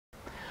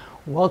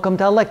Welcome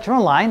to Lecture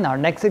Online. Our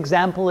next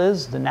example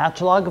is the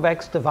natural log of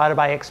x divided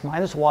by x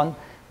minus 1.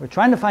 We're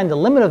trying to find the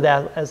limit of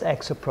that as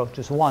x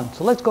approaches 1.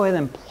 So let's go ahead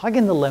and plug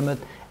in the limit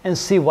and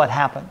see what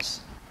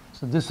happens.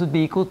 So this would be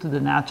equal to the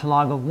natural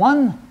log of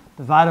 1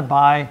 divided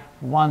by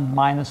 1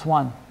 minus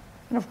 1.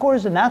 And of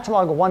course, the natural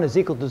log of 1 is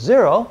equal to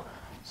 0.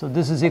 So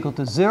this is equal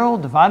to 0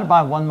 divided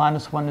by 1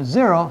 minus 1 is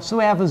 0. So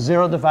we have a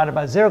 0 divided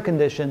by 0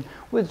 condition,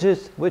 which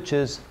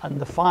is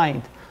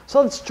undefined.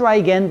 So let's try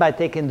again by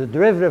taking the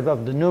derivative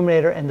of the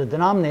numerator and the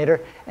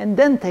denominator and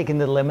then taking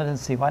the limit and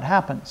see what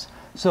happens.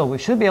 So we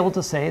should be able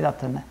to say that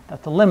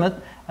the limit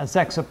as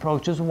x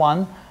approaches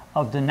 1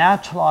 of the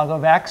natural log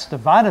of x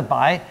divided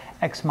by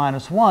x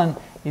minus 1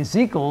 is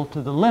equal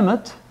to the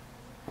limit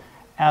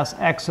as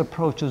x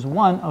approaches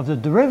 1 of the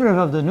derivative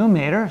of the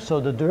numerator. So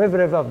the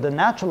derivative of the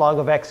natural log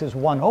of x is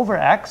 1 over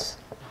x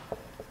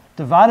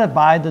divided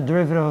by the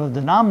derivative of the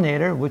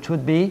denominator, which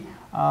would be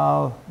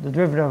the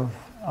derivative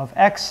of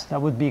x,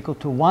 that would be equal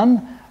to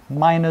 1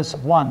 minus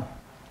 1.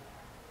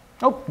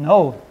 Oh,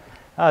 no,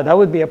 that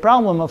would be a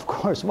problem, of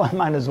course, 1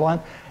 minus 1.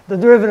 The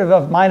derivative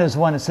of minus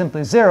 1 is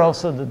simply 0,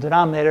 so the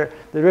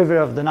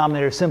derivative of the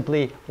denominator is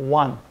simply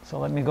 1. So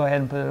let me go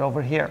ahead and put it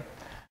over here.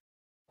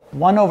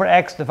 1 over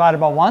x divided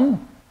by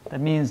 1,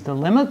 that means the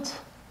limit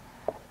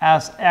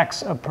as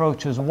x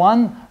approaches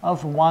 1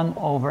 of 1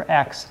 over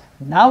x.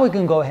 Now we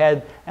can go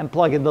ahead and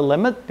plug in the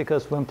limit,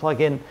 because when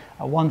plug in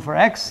 1 for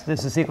x,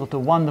 this is equal to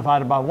 1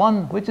 divided by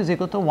 1, which is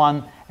equal to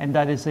 1, and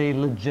that is a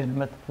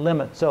legitimate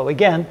limit. So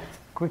again,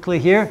 quickly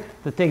here,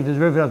 to take the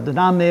derivative of the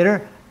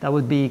denominator, that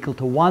would be equal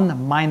to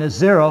 1 minus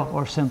 0,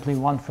 or simply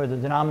 1 for the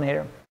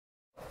denominator.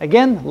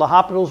 Again,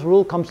 L'Hopital's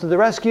rule comes to the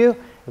rescue.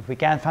 If we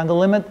can't find the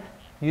limit,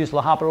 use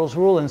L'Hopital's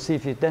rule and see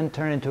if you then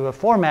turn into a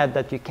format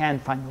that you can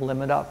find the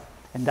limit of.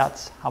 And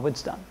that's how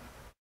it's done.